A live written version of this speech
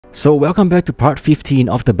So welcome back to part 15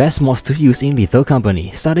 of the best mods to use in Lethal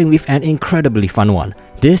Company, starting with an incredibly fun one.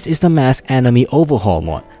 This is the Mask Enemy Overhaul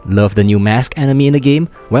mod. Love the new mask enemy in the game?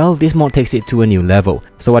 Well, this mod takes it to a new level.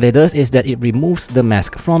 So what it does is that it removes the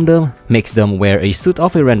mask from them, makes them wear a suit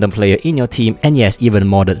of a random player in your team, and yes, even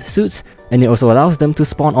modded suits, and it also allows them to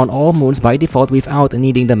spawn on all moons by default without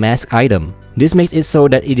needing the mask item. This makes it so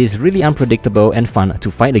that it is really unpredictable and fun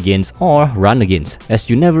to fight against or run against, as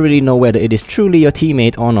you never really know whether it is truly your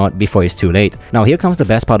teammate or not before it's too late. Now here comes the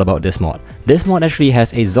best part about this mod. This mod actually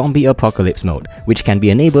has a zombie apocalypse mode, which can be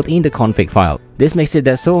enabled in the config file. This makes it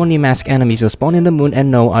that so only masked enemies will spawn in the moon and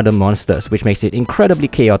no other monsters, which makes it incredibly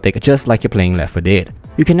chaotic, just like you're playing Left 4 Dead.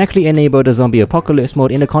 You can actually enable the zombie apocalypse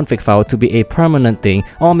mode in the config file to be a permanent thing,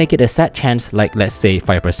 or make it a set chance, like let's say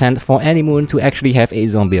 5% for any moon to actually have a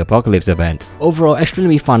zombie apocalypse event. Overall,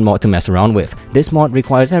 extremely fun mod to mess around with. This mod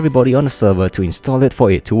requires everybody on the server to install it for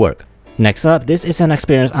it to work. Next up, this is an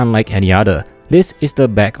experience unlike any other. This is the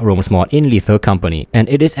Backrooms mod in Lethal Company, and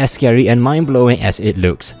it is as scary and mind-blowing as it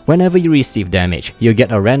looks. Whenever you receive damage, you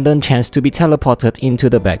get a random chance to be teleported into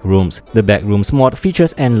the Backrooms. The Backrooms mod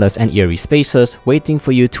features endless and eerie spaces waiting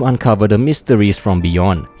for you to uncover the mysteries from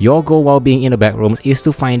beyond. Your goal while being in the Backrooms is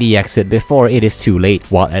to find the exit before it is too late,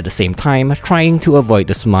 while at the same time trying to avoid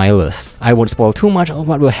the Smilers. I won't spoil too much of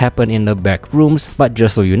what will happen in the Backrooms, but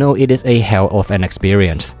just so you know, it is a hell of an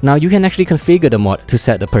experience. Now you can actually configure the mod to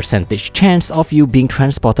set the percentage chance of you being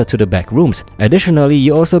transported to the Backrooms. Additionally,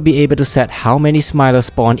 you also be able to set how many Smilers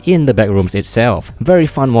spawn in the Backrooms itself. Very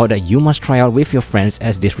fun mod that you must try out with your friends,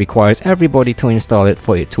 as this requires everybody to install it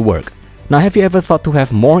for it to work. Now, have you ever thought to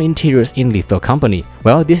have more interiors in Lethal Company?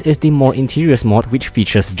 Well, this is the More Interiors mod, which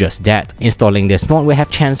features just that. Installing this mod will have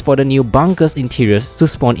chance for the new Bunkers interiors to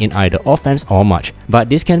spawn in either offense or March, but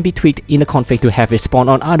this can be tweaked in the config to have it spawn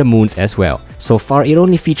on other moons as well. So far, it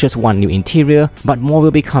only features one new interior, but more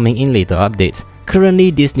will be coming in later updates.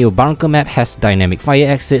 Currently, this new bunker map has dynamic fire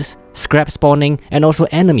exits, scrap spawning, and also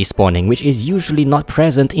enemy spawning, which is usually not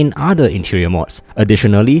present in other interior mods.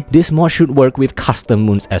 Additionally, this mod should work with custom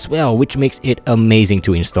moons as well, which makes it amazing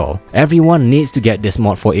to install. Everyone needs to get this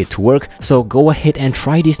mod for it to work, so go ahead and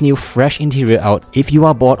try this new fresh interior out if you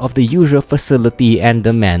are bored of the usual facility and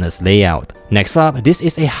the Manors layout. Next up, this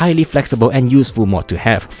is a highly flexible and useful mod to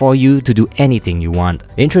have for you to do anything you want.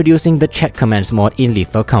 Introducing the Chat Commands mod in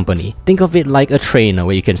Lethal Company. Think of it like a trainer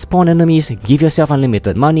where you can spawn enemies, give yourself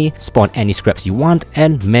unlimited money, spawn any scraps you want,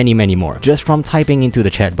 and many more, just from typing into the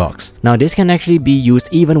chat box. Now this can actually be used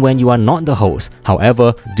even when you are not the host.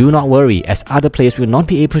 However, do not worry, as other players will not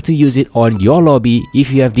be able to use it on your lobby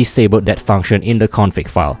if you have disabled that function in the config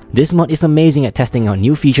file. This mod is amazing at testing out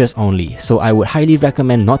new features only, so I would highly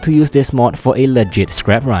recommend not to use this mod for a legit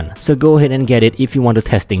scrap run. So go ahead and get it if you want to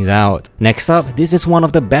test things out. Next up, this is one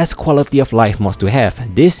of the best quality of life mods to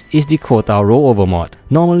have. This is the Quota Rollover mod.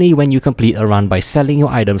 Normally, when you complete a run by selling your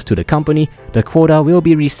items to the company, the quota will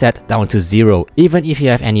be reset down to 0, even if you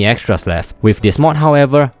have any extras left. With this mod,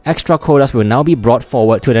 however, extra quotas will now be brought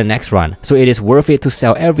forward to the next run, so it is worth it to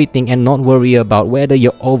sell everything and not worry about whether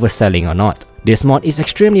you're overselling or not. This mod is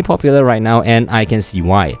extremely popular right now, and I can see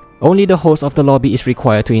why. Only the host of the lobby is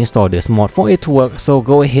required to install this mod for it to work, so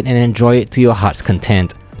go ahead and enjoy it to your heart's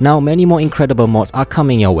content. Now, many more incredible mods are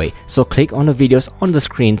coming your way, so click on the videos on the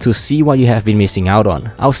screen to see what you have been missing out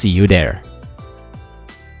on. I'll see you there.